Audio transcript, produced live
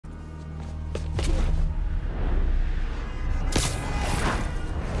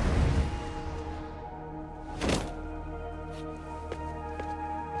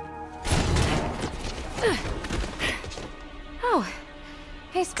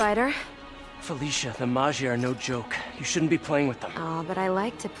Spider. Felicia, the Magi are no joke. You shouldn't be playing with them. Oh, but I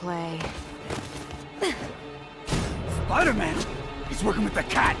like to play. Spider-Man! He's working with the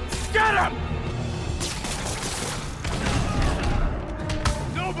cat! Get him!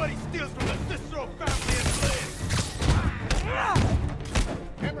 Nobody steals from the Cicero family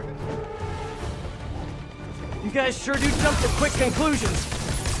and lives! You guys sure do jump to quick conclusions.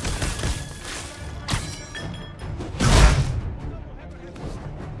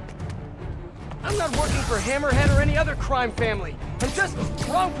 I'm not working for Hammerhead or any other crime family. I'm just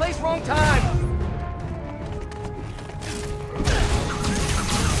wrong place, wrong time.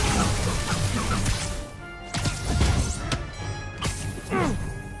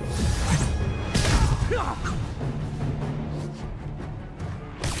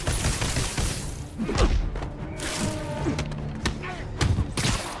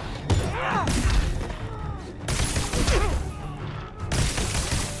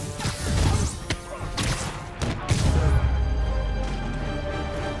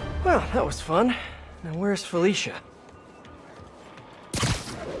 Well, that was fun. Now where's Felicia?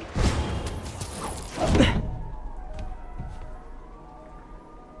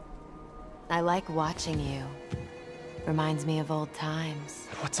 I like watching you. Reminds me of old times.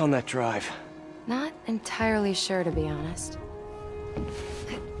 What's on that drive? Not entirely sure, to be honest.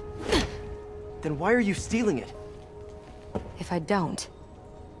 Then why are you stealing it? If I don't,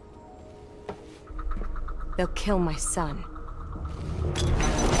 they'll kill my son.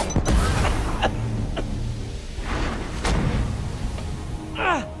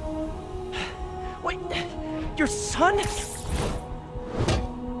 Wait, your son?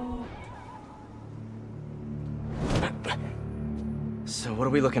 So what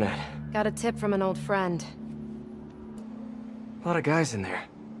are we looking at? Got a tip from an old friend. A lot of guys in there.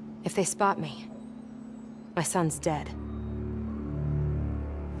 If they spot me, my son's dead.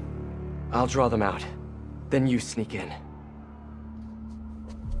 I'll draw them out. Then you sneak in.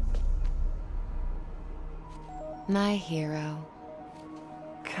 My hero.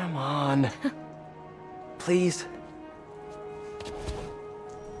 Come on. Please.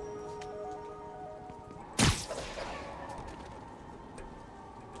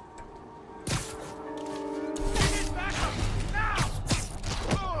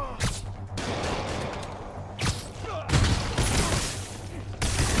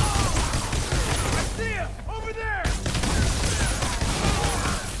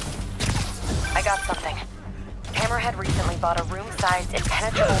 I got something. Hammerhead recently bought a room-sized,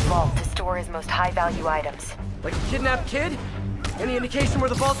 impenetrable vault to store his most high-value items. Like a kidnapped kid? Any indication where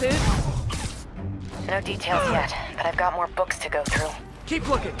the vault is? No details yet, but I've got more books to go through. Keep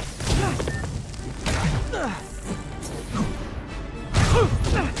looking.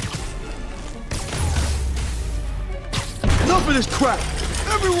 Enough of this crap!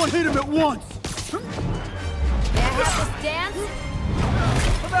 Everyone hit him at once! May I have this dance?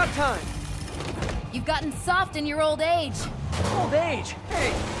 About time. You've gotten soft in your old age. Old age?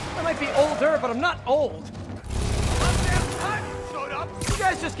 Hey, I might be older, but I'm not old. You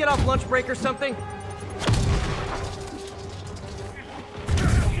guys just get off lunch break or something?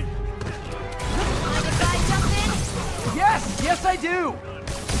 Yes, yes I do!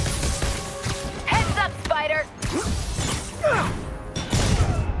 Heads up, Spider!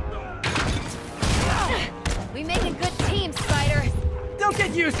 We make a good team, Spider. Don't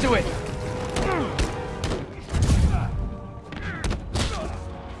get used to it!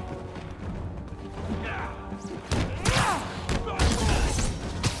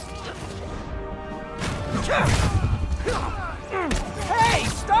 Hey,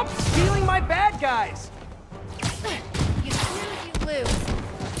 stop stealing my bad guys! You snooze, you lose.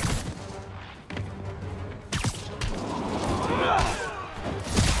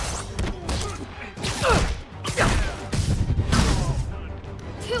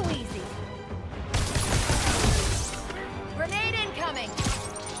 Too easy. Grenade incoming.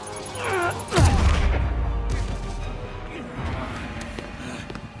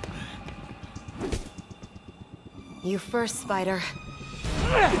 You first, Spider.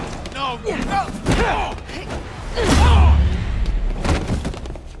 No! No!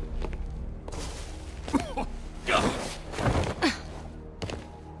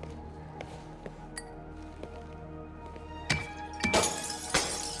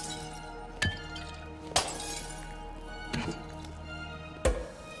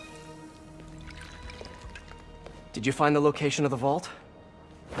 Did you find the location of the vault?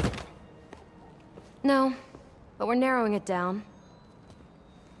 No, but we're narrowing it down.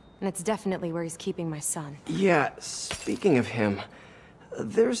 And it's definitely where he's keeping my son. Yeah, speaking of him,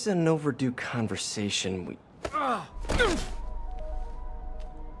 there's an overdue conversation we...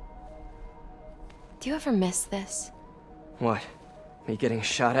 Do you ever miss this? What? Me getting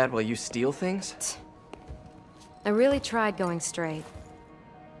shot at while you steal things? I really tried going straight.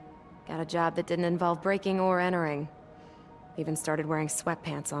 Got a job that didn't involve breaking or entering. Even started wearing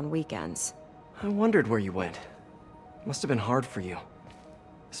sweatpants on weekends. I wondered where you went. Must have been hard for you.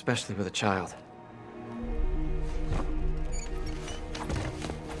 Especially with a child.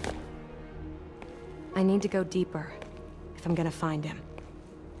 I need to go deeper, if I'm gonna find him.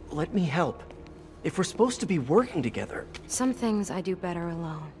 Let me help. If we're supposed to be working together... Some things I do better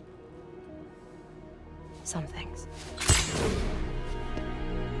alone. Some things.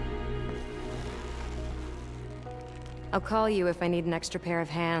 I'll call you if I need an extra pair of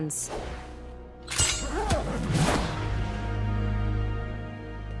hands.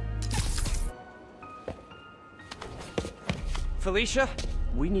 Felicia,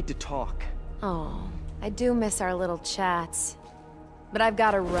 we need to talk. Oh, I do miss our little chats. But I've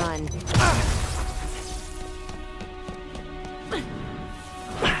gotta run.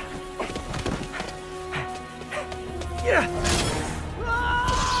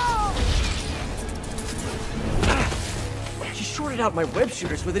 She shorted out my web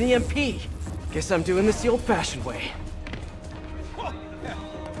shooters with an EMP. Guess I'm doing this the old-fashioned way.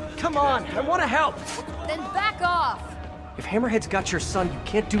 Come on, I want to help! Then back off! If Hammerhead's got your son, you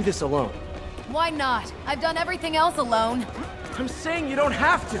can't do this alone. Why not? I've done everything else alone. I'm saying you don't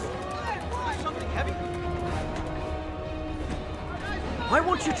have to. Why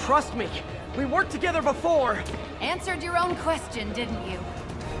won't you trust me? We worked together before. Answered your own question, didn't you?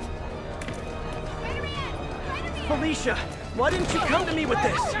 Felicia, why didn't you come to me with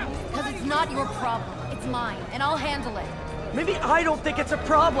this? Because it's not your problem. It's mine, and I'll handle it. Maybe I don't think it's a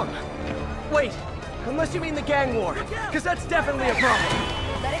problem. Wait, unless you mean the gang war, because that's definitely a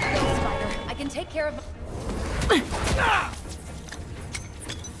problem. Let it go, Spider. I can take care of...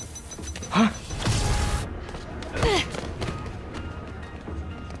 Huh?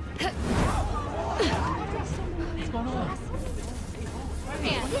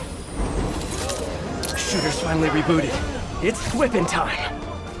 Shooter's finally rebooted. It's whipping time.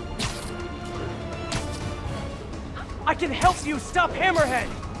 I can help you stop Hammerhead!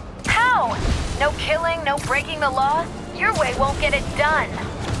 How? No killing, no breaking the law? Your way won't get it done.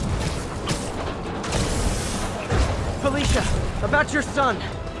 Felicia, about your son.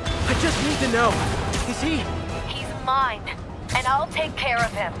 I just need to know. Is he... He's mine, and I'll take care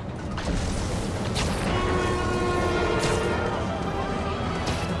of him.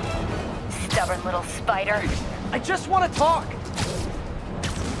 Stubborn little spider. I just want to talk!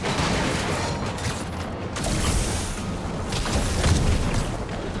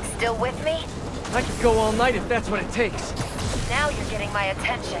 Still with me? I could go all night if that's what it takes. Now you're getting my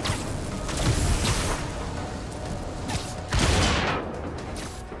attention.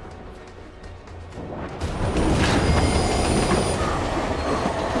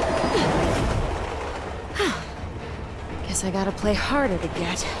 Guess I gotta play harder to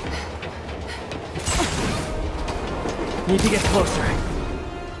get. Need to get closer.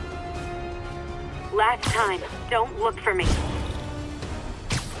 Last time. Don't look for me.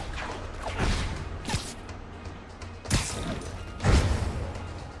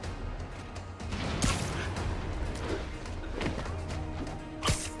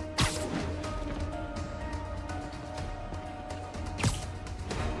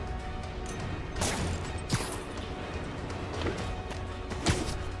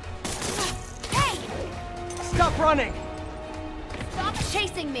 Stop running! Stop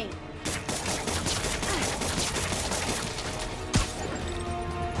chasing me!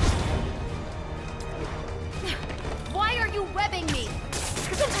 Why are you webbing me?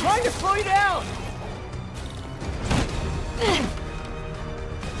 Because I'm trying to slow you down!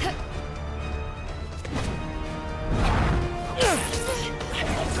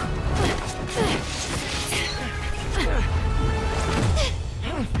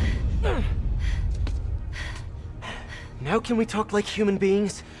 Now can we talk like human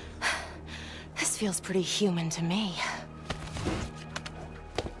beings? This feels pretty human to me.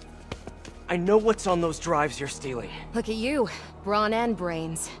 I know what's on those drives you're stealing. Look at you, brawn and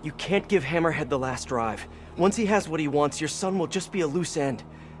brains. You can't give Hammerhead the last drive. Once he has what he wants, your son will just be a loose end.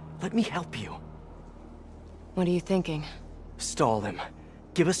 Let me help you. What are you thinking? Stall him.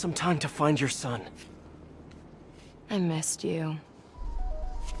 Give us some time to find your son. I missed you.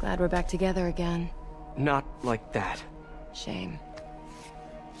 Glad we're back together again. Not like that. Shame.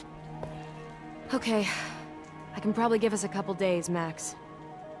 Okay. I can probably give us a couple days, Max.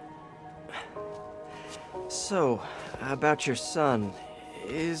 So, about your son,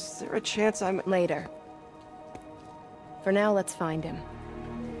 is there a chance I'm... Later. For now, let's find him.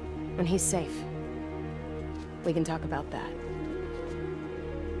 When he's safe. We can talk about that.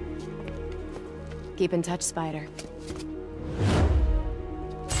 Keep in touch, Spider.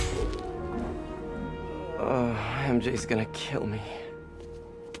 MJ's gonna kill me.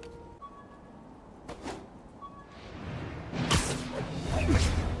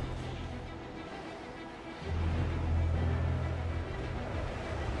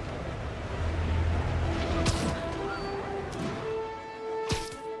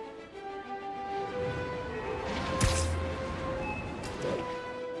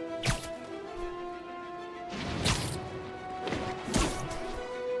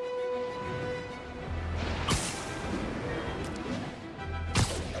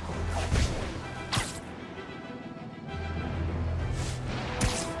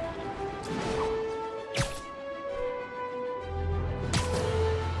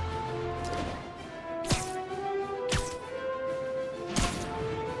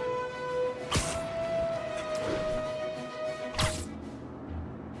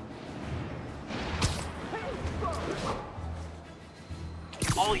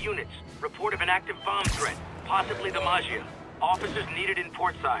 All units, report of an active bomb threat, possibly the Maggia. Officers needed in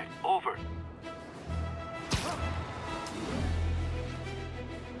portside. Over.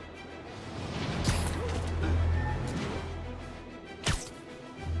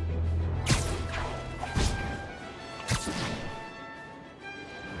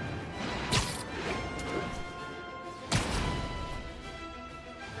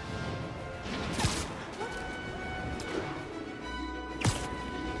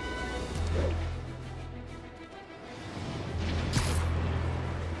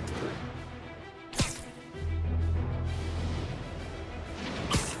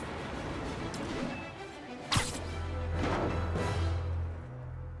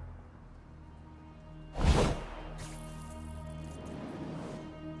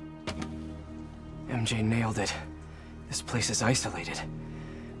 MJ nailed it. This place is isolated.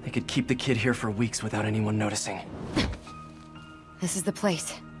 They could keep the kid here for weeks without anyone noticing. This is the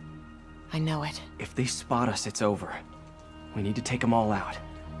place. I know it. If they spot us, it's over. We need to take them all out.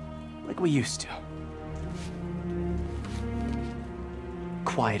 Like we used to.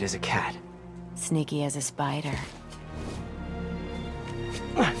 Quiet as a cat. Sneaky as a spider.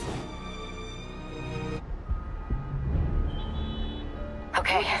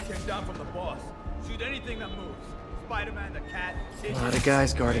 Okay. Came down from the boss. Shoot anything that moves. Spider-Man, the cat. A lot of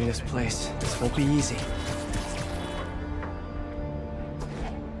guys guarding this place. This won't be easy.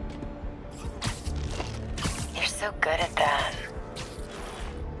 You're so good at that.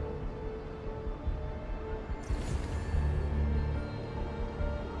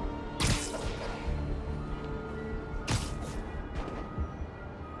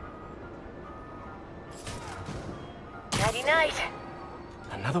 Nighty-night.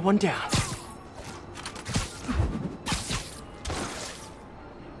 Another one down.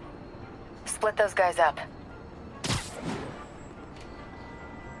 Split those guys up.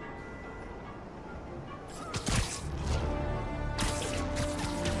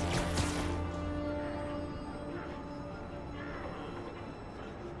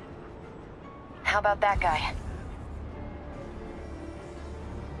 How about that guy?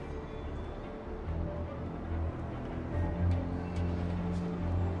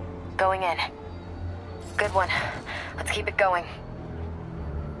 Going in. Good one. Let's keep it going.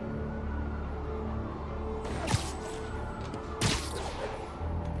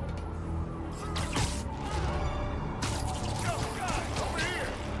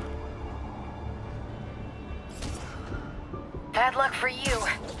 Bad luck for you.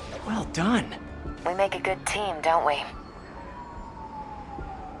 Well done. We make a good team, don't we?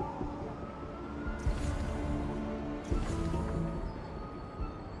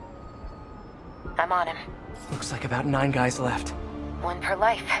 I'm on him. Looks like about 9 guys left. One per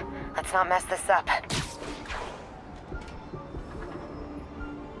life. Let's not mess this up.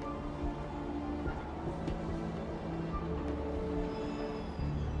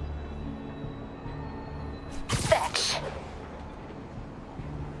 Fetch.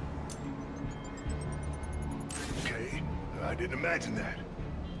 Okay, I didn't imagine that.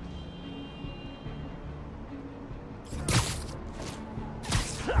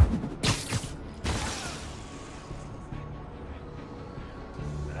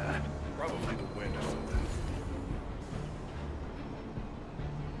 Probably the wind or something.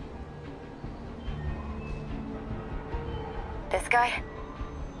 This guy?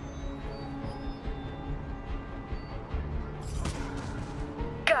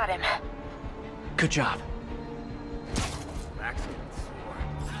 Got him. Good job. Back's getting sore.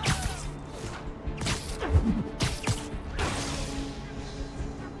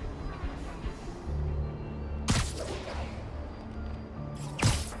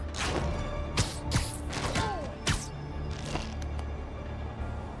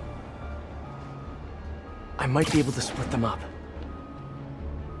 I might be able to split them up.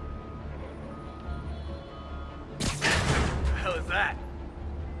 The hell is that?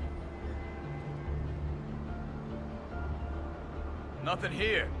 Nothing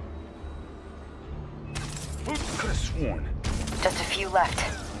here. Who could have sworn? Just a few left.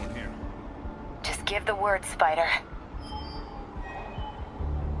 One here. Just give the word, Spider.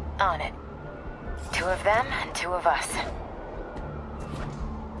 On it. 2 of them and 2 of us.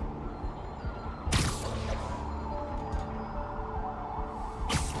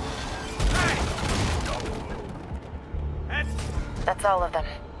 That's all of them.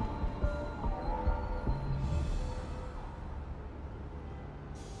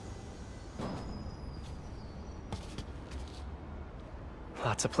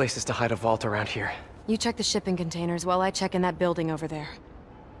 Lots of places to hide a vault around here. You check the shipping containers while I check in that building over there.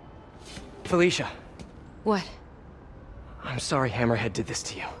 Felicia, What? I'm sorry Hammerhead did this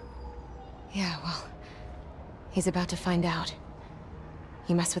to you. Yeah, well... he's about to find out.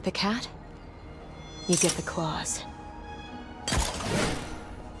 You mess with the cat? You get the claws.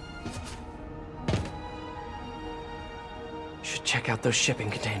 Should check out those shipping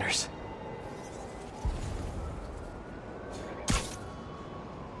containers.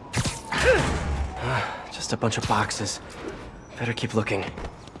 Just a bunch of boxes. Better keep looking.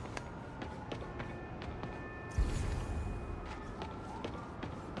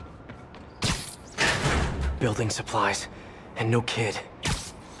 Building supplies. And no kid.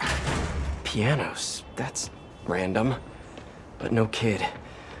 Pianos. That's random. But no kid.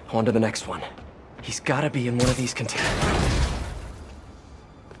 On to the next one. He's gotta be in one of these containers.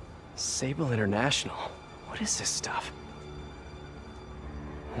 Sable International. What is this stuff?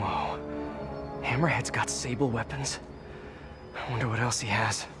 Whoa. Hammerhead's got Sable weapons. I wonder what else he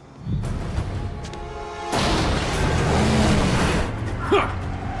has.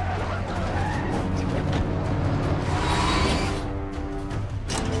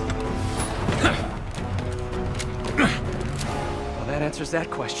 Well, that answers that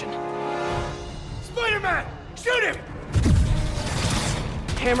question. Spider-Man! Shoot him!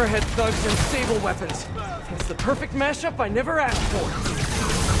 Hammerhead thugs and Sable weapons. It's the perfect mashup I never asked for.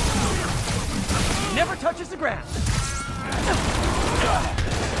 He never touches the ground.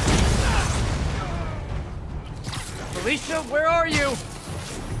 Felicia, where are you?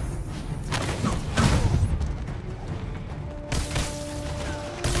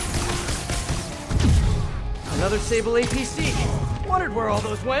 Another Sable APC. Wondered where all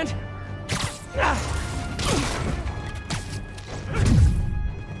those went.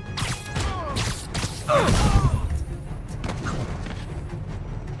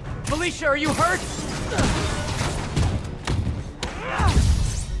 Felicia, are you hurt?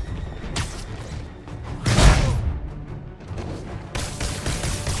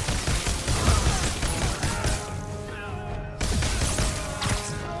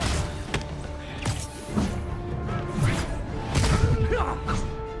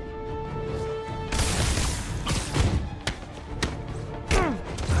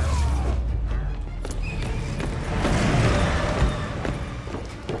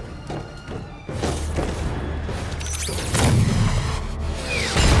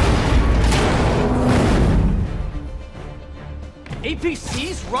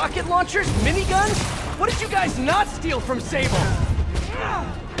 APCs, rocket launchers, miniguns? What did you guys not steal from Sable?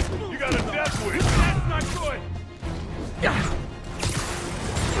 You got a death wish. That's not good.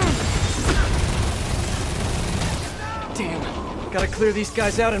 Damn. Gotta clear these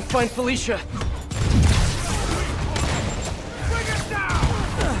guys out and find Felicia. Bring it down!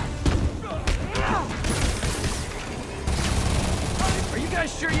 Are you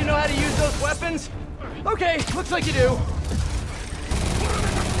guys sure you know how to use those weapons? Okay, looks like you do.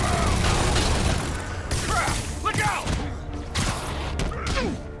 Look out!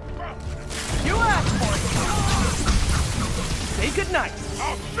 You asked for it. Say goodnight.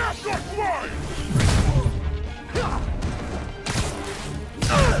 I'll snap your fly!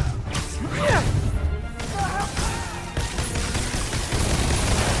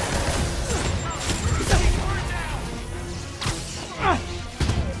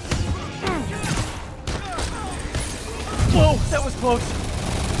 Whoa, that was close.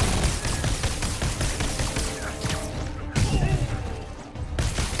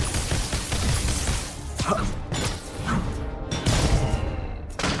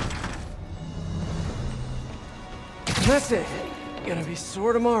 That's it. Gonna be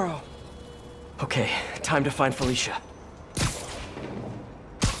sore tomorrow. Okay, time to find Felicia.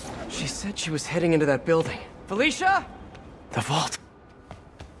 She said she was heading into that building. Felicia? The vault.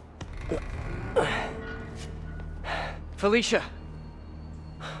 Felicia.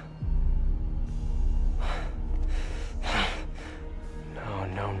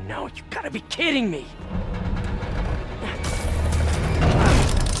 gotta be kidding me!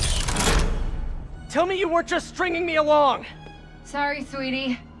 Tell me you weren't just stringing me along! Sorry,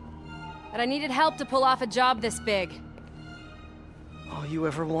 sweetie. But I needed help to pull off a job this big. All you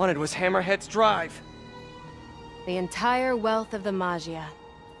ever wanted was Hammerhead's drive. The entire wealth of the Magia.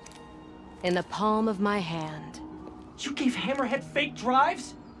 In the palm of my hand. You gave Hammerhead fake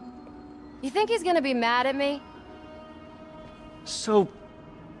drives? You think he's gonna be mad at me? So...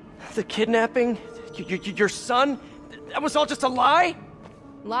 the kidnapping? Your son? That was all just a lie?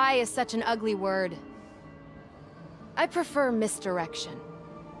 Lie is such an ugly word. I prefer misdirection.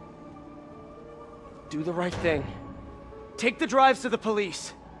 Do the right thing. Take the drives to the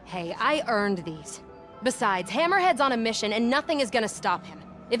police. Hey, I earned these. Besides, Hammerhead's on a mission and nothing is gonna stop him.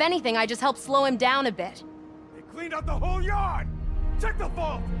 If anything, I just help slow him down a bit. They cleaned out the whole yard! Check the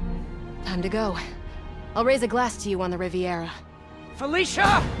vault! Time to go. I'll raise a glass to you on the Riviera.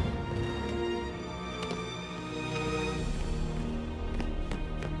 Felicia!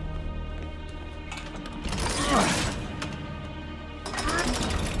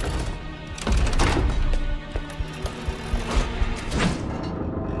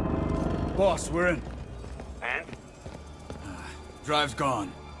 Boss, we're in. And? Drive's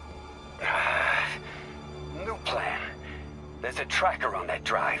gone. New plan. There's a tracker on that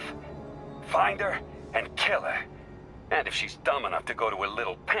drive. Find her and kill her. And if she's dumb enough to go to a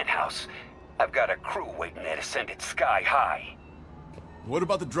little penthouse, I've got a crew waiting there to send it sky high. What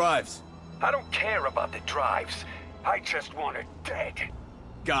about the drives? I don't care about the drives. I just want her dead.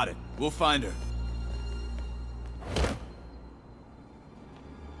 Got it. We'll find her.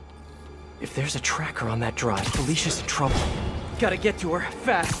 If there's a tracker on that drive, Felicia's in trouble. Gotta get to her,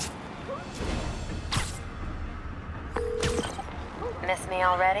 fast. Miss me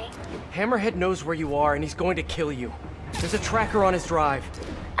already? Hammerhead knows where you are and he's going to kill you. There's a tracker on his drive.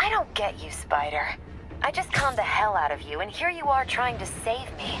 I don't get you, Spider. I just calmed the hell out of you, and here you are trying to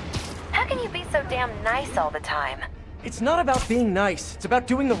save me. How can you be so damn nice all the time? It's not about being nice, it's about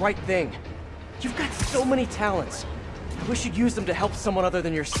doing the right thing. You've got so many talents. I wish you'd use them to help someone other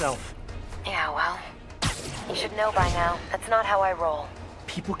than yourself. Yeah, well, you should know by now. That's not how I roll.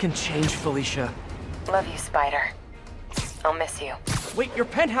 People can change, Felicia. Love you, Spider. I'll miss you. Wait, your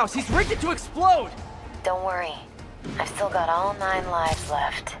penthouse, he's rigged it to explode! Don't worry. I've still got all 9 lives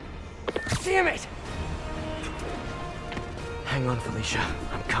left. Damn it! Hang on, Felicia.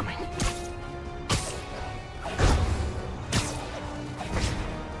 I'm coming.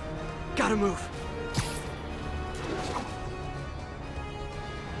 Gotta move.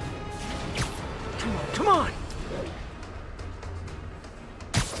 Come on, come on!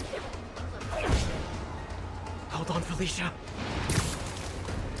 Hold on, Felicia.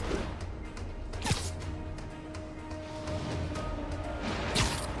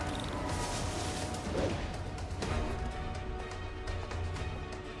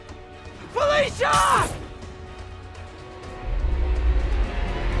 Felicia!